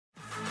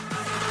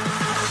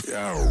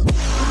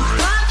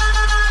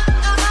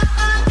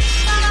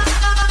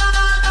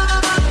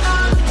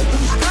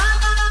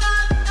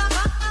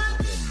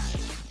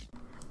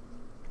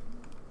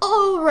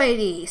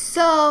Alrighty,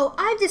 so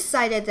I've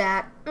decided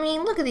that,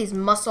 look at these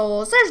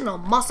muscles. There's no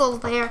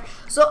muscles there.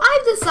 So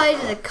I've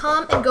decided to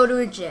come and go to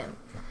a gym.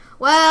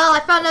 Well,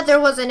 I found out there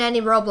wasn't any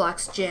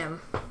Roblox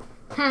gym.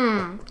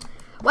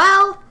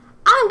 Well,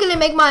 I'm gonna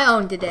make my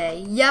own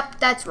today. Yep,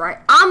 that's right.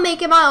 I'm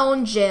making my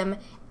own gym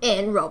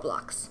in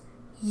Roblox.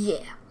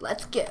 Yeah,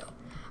 let's go.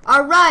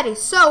 Alrighty,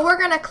 so we're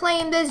gonna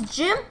claim this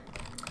gym.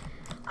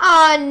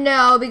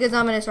 No, because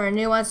I'm gonna start a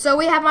new one. So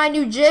we have my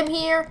new gym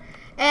here.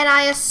 And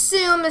I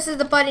assume this is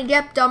the button,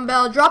 yep,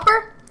 dumbbell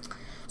dropper.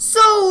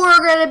 So we're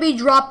gonna be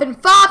dropping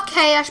 5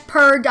 cash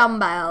per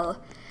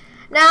dumbbell.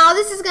 Now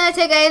this is gonna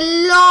take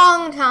a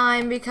long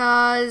time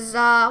because,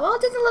 well,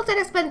 it doesn't look that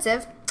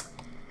expensive.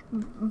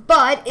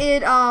 But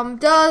it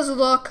does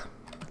look,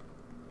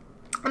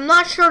 I'm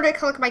not sure to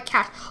collect my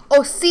cash.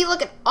 Oh, see,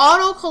 look, it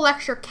auto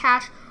collects your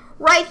cash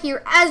right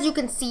here. As you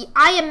can see,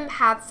 I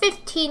have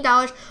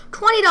 $15,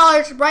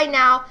 $20 right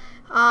now.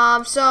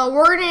 So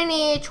we're gonna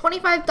need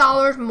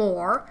 $25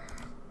 more.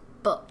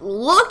 But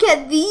look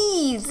at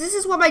these. This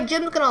is what my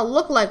gym's gonna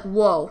look like.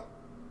 Whoa.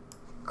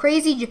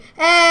 Crazy gym.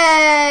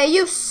 Hey,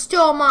 you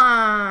stole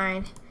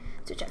mine.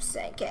 That's what I'm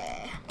saying.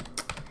 Okay.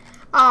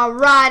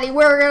 Alrighty,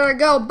 we're gonna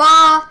go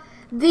buy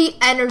the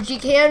energy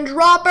can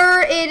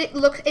dropper.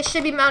 It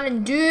should be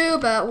Mountain Dew,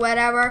 but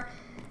whatever.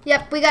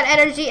 Yep, we got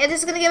energy, and this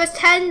is gonna give us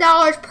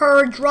 $10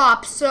 per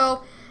drop.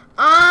 So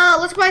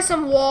let's buy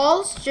some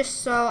walls,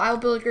 just so I'll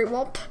build a great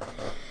wall.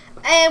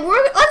 And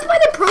let's buy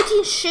the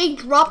protein shake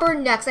dropper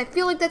next. I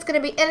feel like that's gonna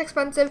be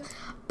inexpensive,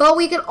 but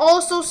we can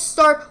also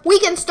start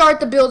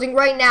the building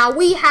right now.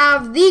 We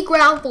have the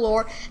ground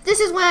floor.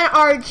 This is when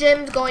our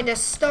gym's going to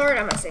start.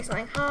 I'm gonna say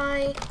something.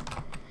 Hi.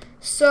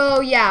 So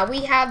yeah,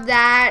 we have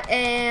that,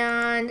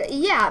 and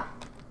yeah.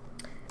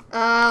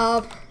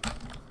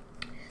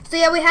 So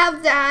yeah, we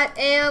have that,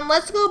 and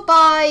let's go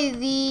buy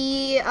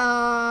the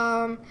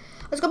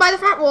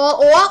front wall.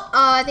 Oh,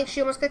 I think she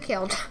almost got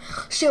killed.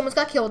 She almost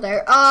got killed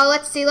there.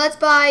 Let's see. Let's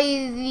buy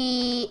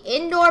the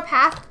indoor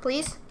path,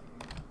 please.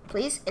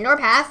 Please, indoor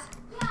path.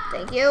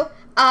 Thank you.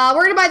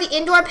 We're gonna buy the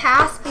indoor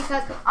paths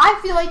because I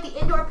feel like the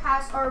indoor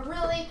paths are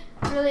really,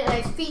 really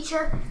nice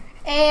feature.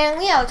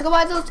 And yeah, let's go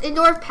buy those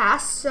indoor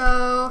paths.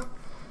 So,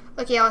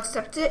 okay, I'll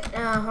accept it.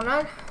 Hold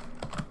on.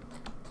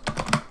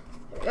 There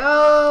we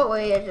go.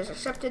 Wait, I just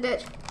accepted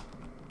it.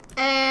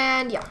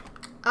 And yeah.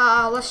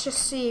 Let's just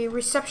see.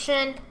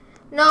 Reception.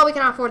 No, we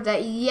cannot afford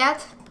that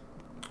yet.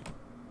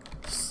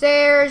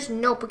 Stairs.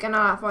 Nope, we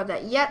cannot afford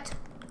that yet.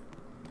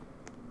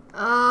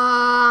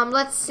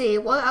 Let's see.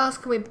 What else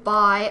can we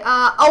buy?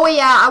 Oh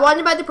yeah, I wanted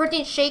to buy the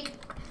protein shake.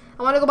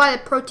 I want to go buy the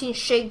protein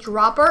shake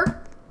dropper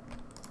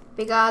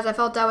because I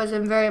felt that was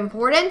very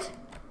important.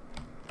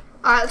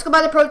 Alright, let's go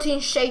buy the protein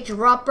shake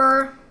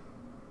dropper.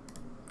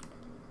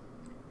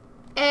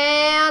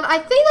 And I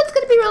think that's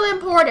going to be really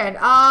important.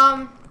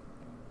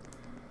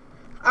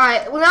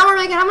 Alright, well now we're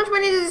making, how much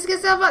money does this get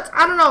stuff?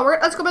 I don't know.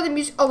 Let's go buy the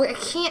music. Oh, wait, I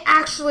can't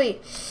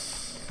actually,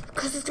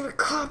 because it's going to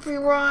be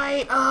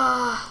copyright.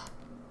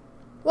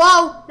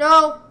 Whoa,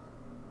 no.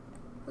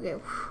 Okay.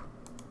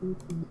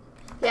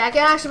 Yeah, I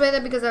can't actually buy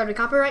that because that would be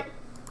copyright.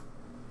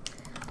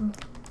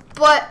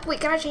 But, wait,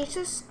 can I change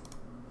this?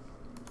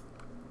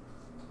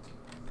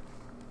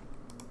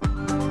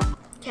 Can't,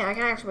 I can't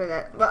actually buy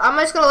that. But I'm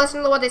just going to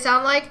listen to what they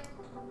sound like.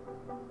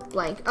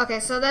 Blank. Okay,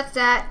 so that's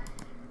that.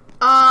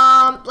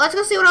 Let's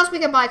go see what else we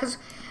can buy, because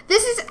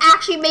this is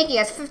actually making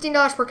us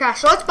 $15 per cash.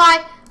 So let's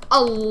buy a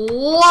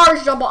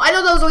large dumbbell. I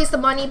know that was a waste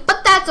of money,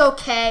 but that's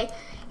okay.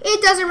 It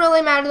doesn't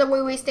really matter that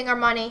we're wasting our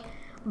money.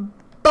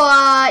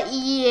 But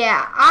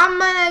yeah, I'm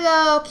gonna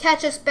go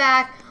catch us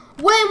back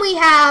when we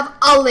have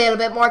a little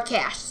bit more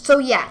cash. So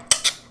yeah,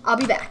 I'll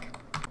be back.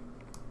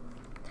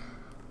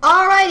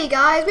 Alrighty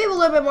guys, we have a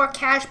little bit more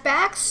cash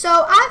back,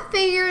 so I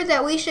figured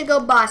that we should go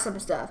buy some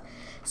stuff.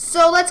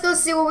 So let's go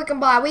see what we can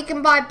buy. We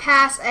can buy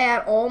pass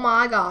and oh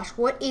my gosh,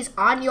 what is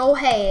on your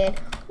head?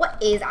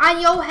 What is on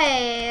your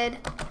head?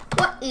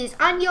 What is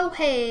on your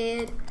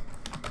head?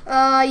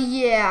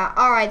 Yeah.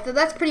 Alright, so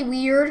that's pretty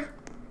weird.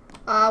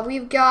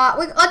 Let's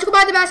go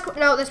buy the basketball.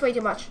 No, that's way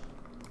too much.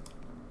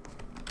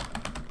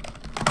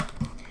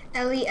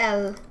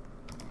 LEL.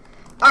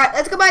 Alright,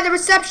 let's go buy the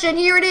reception.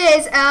 Here it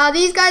is.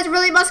 These guys are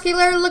really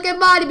muscular looking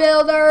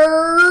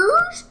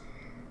bodybuilders.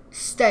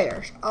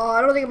 Stairs. Oh,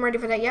 I don't think I'm ready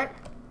for that yet.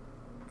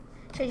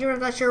 You're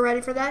not sure ready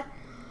for that?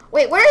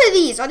 Wait, what are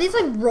these? Are these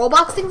like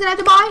Roblox things that I have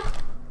to buy?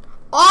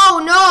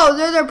 Oh no,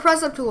 they're their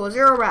press up tools.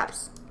 0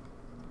 reps.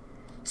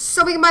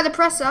 So we can buy the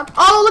press up.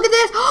 Oh, look at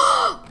this.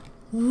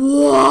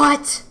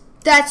 What?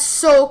 That's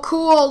so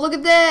cool. Look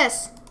at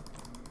this.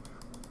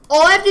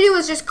 All I have to do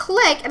is just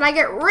click and I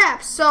get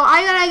reps. So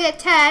I gotta get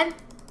 10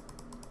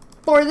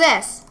 for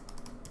this.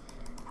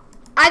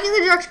 I think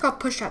they're actually called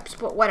push-ups,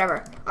 but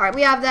whatever. Alright,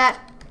 we have that.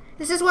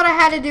 This is what I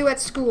had to do at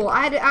school.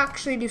 I had to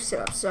actually do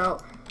sit-ups, so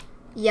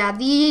yeah,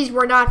 these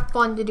were not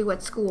fun to do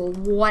at school.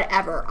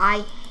 Whatever.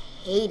 I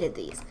hated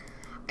these.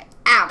 I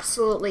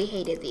absolutely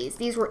hated these.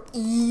 These were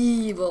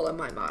evil in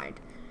my mind.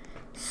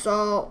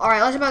 So,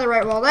 alright, let's buy the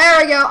right wall.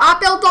 There we go. I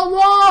built a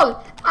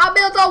wall. I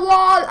built a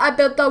wall. I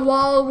built the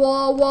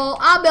wall.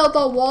 I built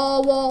a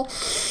wall.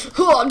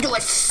 Oh, I'm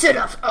doing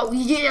sit-ups. Oh,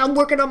 yeah, I'm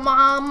working on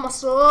my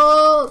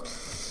muscles.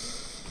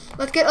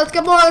 Let's get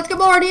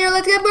more in here.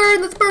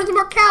 Let's burn some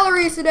more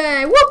calories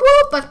today. Whoop,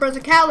 whoop. Let's burn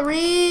some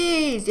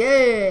calories.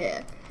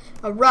 Yeah.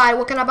 Alright,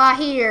 what can I buy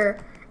here?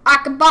 I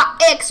can buy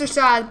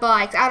exercise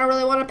bikes. I don't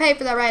really want to pay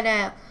for that right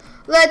now.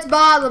 Let's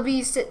buy the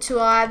V-Sit2.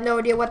 I have no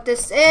idea what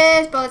this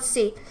is, but let's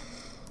see.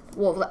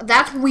 Well,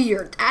 that's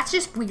weird. That's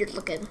just weird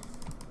looking.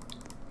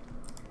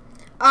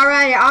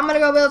 Alright, I'm going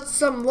to go build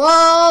some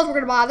walls. We're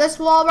going to buy this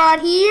wall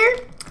right here.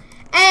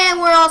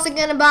 And we're also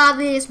going to buy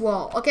this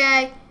wall,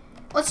 okay?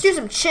 Let's do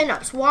some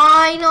chin-ups.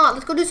 Why not?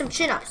 Let's go do some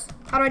chin-ups.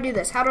 How do I do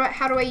this? How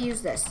do I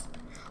use this?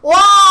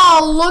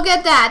 Whoa, look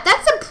at that.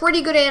 That's a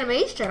pretty good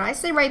animation. I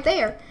say right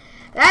there.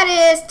 That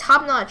is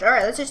top-notch.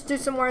 Alright, let's just do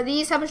some more of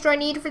these. How much do I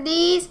need for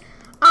these?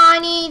 I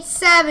need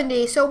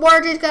 70. So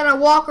we're just going to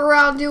walk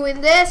around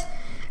doing this.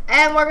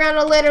 And we're going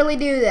to literally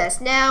do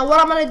this. Now, what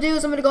I'm going to do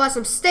is I'm going to go have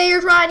some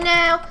stairs right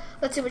now.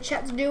 Let's see what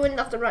chat's doing.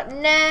 Nothing right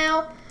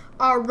now.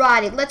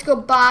 Alrighty, let's go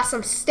buy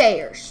some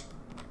stairs.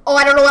 Oh,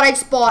 I don't know what I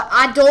just bought.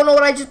 I don't know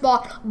what I just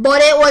bought.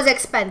 But it was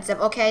expensive.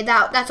 Okay,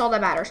 that's all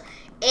that matters.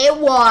 It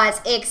was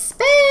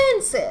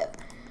expensive.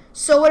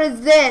 So what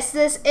is this?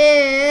 This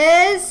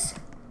is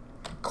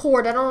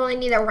cord. I don't really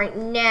need that right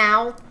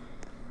now.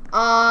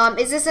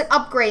 Is this an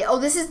upgrade? Oh,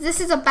 this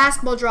is a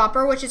basketball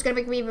dropper, which is going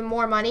to make me even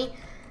more money.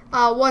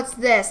 What's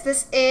this?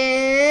 This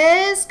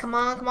is, come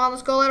on,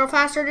 let's go a little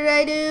faster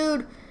today,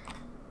 dude.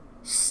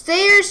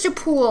 Stairs to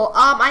pool.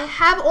 I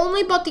have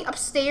only bought the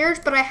upstairs,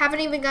 but I haven't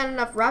even got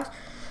enough reps.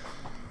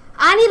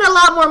 I need a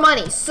lot more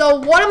money. So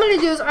what I'm going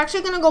to do is I'm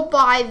actually going to go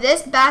buy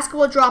this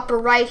basketball dropper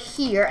right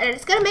here, and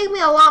it's going to make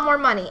me a lot more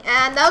money.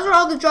 And those are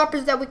all the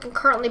droppers that we can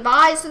currently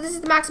buy, so this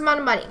is the max amount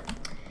of money.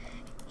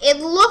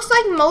 It looks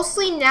like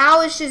mostly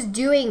now it's just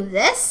doing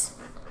this.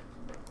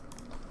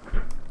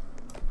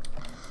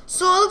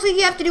 So it looks like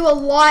you have to do a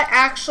lot,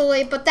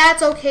 actually, but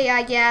that's okay,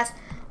 I guess.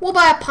 We'll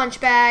buy a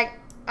punch bag.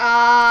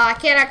 I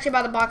can't actually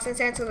buy the boxing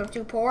stands because I'm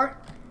too poor.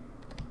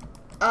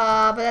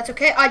 But that's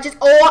okay. I just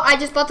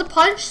bought the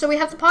punch, so we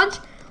have the punch.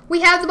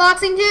 We have the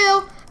boxing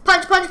too.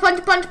 Punch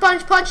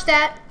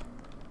that.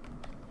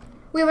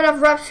 We have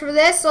enough reps for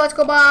this, so let's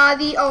go buy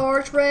the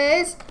arch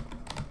raise.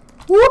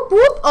 Whoop,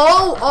 whoop.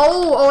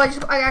 I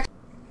actually.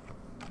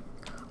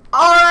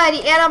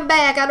 Alrighty, and I'm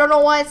back. I don't know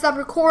why it stopped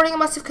recording. It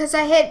must have because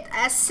I hit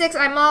 6.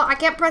 I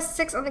can't press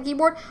 6 on the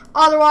keyboard.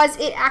 Otherwise,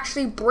 it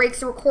actually breaks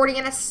the recording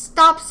and it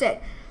stops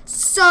it.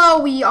 So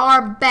we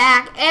are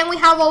back, and we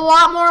have a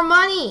lot more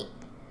money.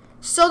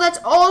 So that's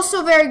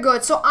also very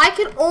good. So I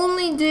cannot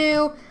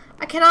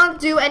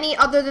do any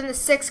other than the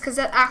 6 because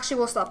that actually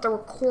will stop the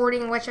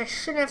recording, which I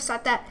shouldn't have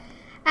set that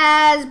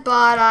as,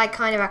 but I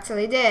kind of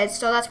accidentally did.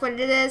 So that's what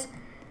it is.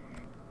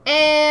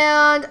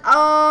 And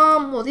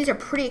well, these are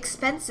pretty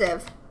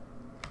expensive.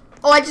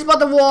 Oh, I just bought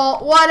the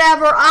wall.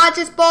 Whatever. I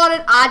just bought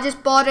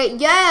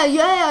it.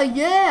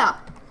 Yeah.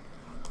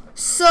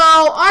 So,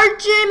 our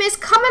gym is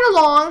coming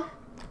along.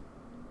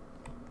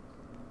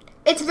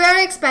 It's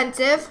very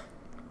expensive.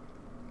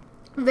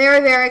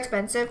 Very, very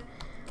expensive.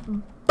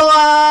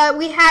 But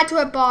we had to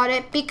have bought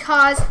it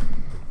because,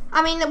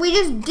 I mean, we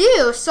just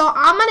do. So,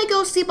 I'm going to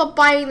go see about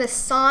buying the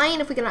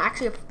sign if we can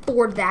actually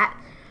afford that.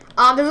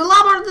 There's a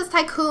lot more of this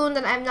tycoon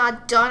that I've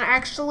not done,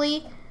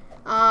 actually.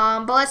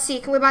 But let's see.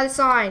 Can we buy the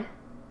sign?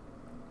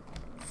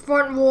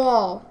 Front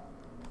wall.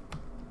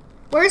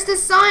 Where's the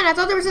sign? I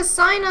thought there was a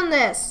sign on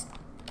this.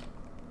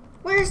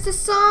 Where's the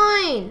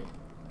sign?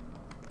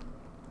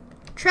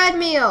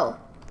 Treadmill.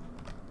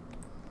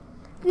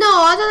 No,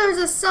 I thought there was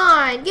a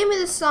sign. Give me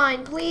the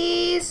sign,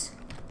 please.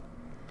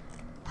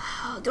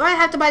 Do I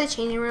have to buy the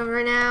changing room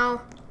right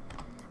now?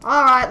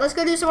 Alright, let's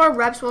go do some more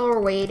reps while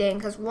we're waiting,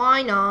 because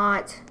why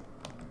not?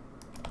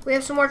 We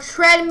have some more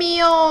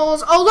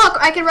treadmills. Oh, look,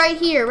 I can right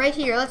here.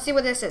 Let's see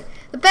what this is.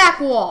 The back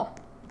wall.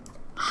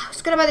 I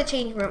was gonna buy the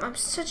changing room. I'm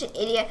such an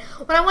idiot.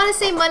 When I want to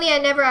save money, I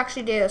never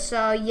actually do.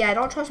 So, yeah,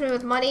 don't trust me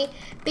with money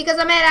because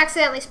I might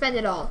accidentally spend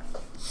it all.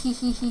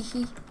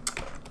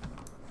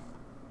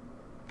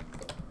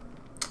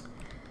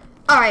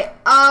 Alright,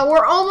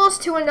 we're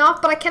almost to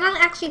enough, but I cannot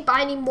actually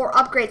buy any more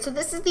upgrades. So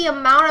this is the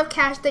amount of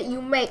cash that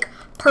you make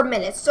per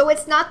minute. So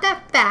it's not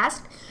that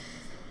fast.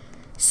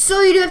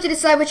 So you do have to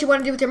decide what you want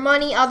to do with your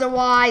money.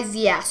 Otherwise,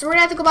 yeah. So we're going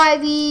to have to go buy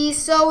these.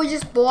 So we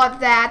just bought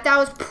that. That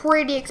was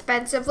pretty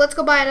expensive. Let's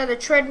go buy another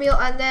treadmill.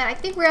 And then I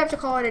think we're going to have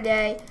to call it a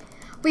day.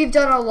 We've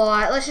done a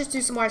lot. Let's just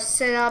do some more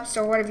sit-ups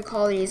or whatever you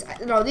call these.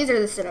 No, these are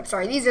the sit-ups.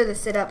 Sorry, these are the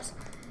sit-ups.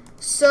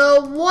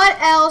 So what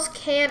else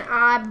can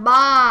I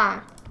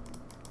buy?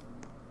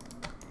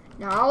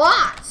 Not a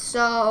lot.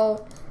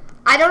 So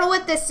I don't know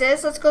what this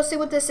is. Let's go see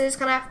what this is.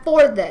 Can I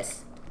afford this?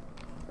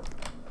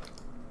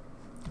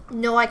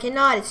 No, I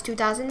cannot. It's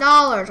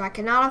 $2,000. I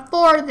cannot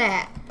afford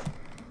that.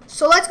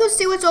 So let's go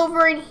see what's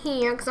over in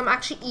here because I'm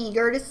actually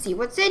eager to see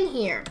what's in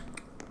here.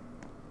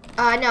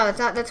 No, that's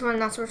not. That's where I'm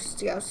not supposed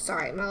to go.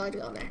 Sorry, I'm not allowed to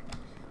go in there.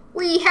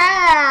 We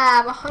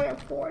have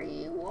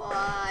 140.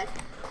 What?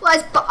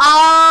 Let's.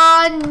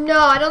 No,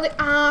 I don't think.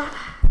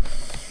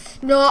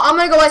 No, I'm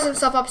gonna go buy some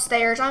stuff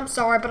upstairs. I'm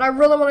sorry, but I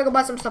really want to go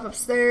buy some stuff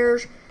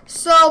upstairs.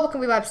 So what can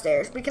we buy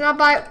upstairs? We cannot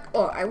buy.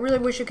 Oh, I really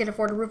wish we could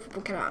afford a roof, but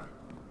we cannot.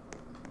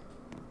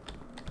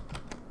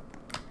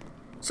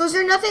 So is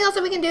there nothing else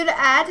that we can do to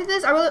add to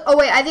this? Oh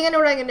wait, I think I know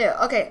what I can do.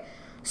 Okay,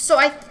 so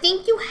I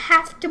think you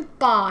have to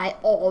buy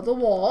all the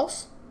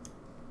walls.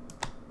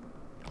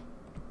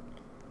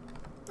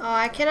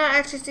 I cannot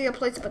actually see a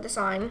place to put the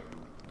sign.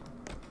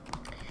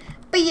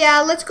 But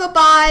yeah, let's go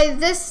buy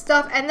this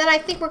stuff, and then I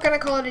think we're gonna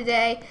call it a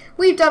day.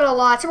 We've done a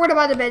lot, so we're gonna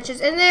buy the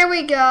benches, and there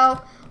we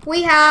go.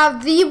 We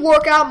have the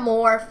workout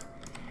morph,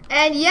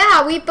 and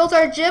yeah, we built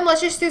our gym.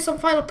 Let's just do some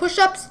final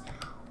push-ups.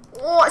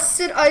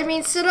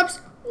 Sit-ups.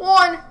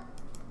 1,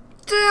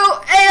 2,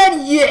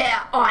 and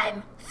yeah,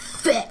 I'm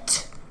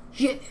fit.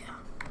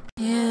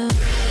 Yeah.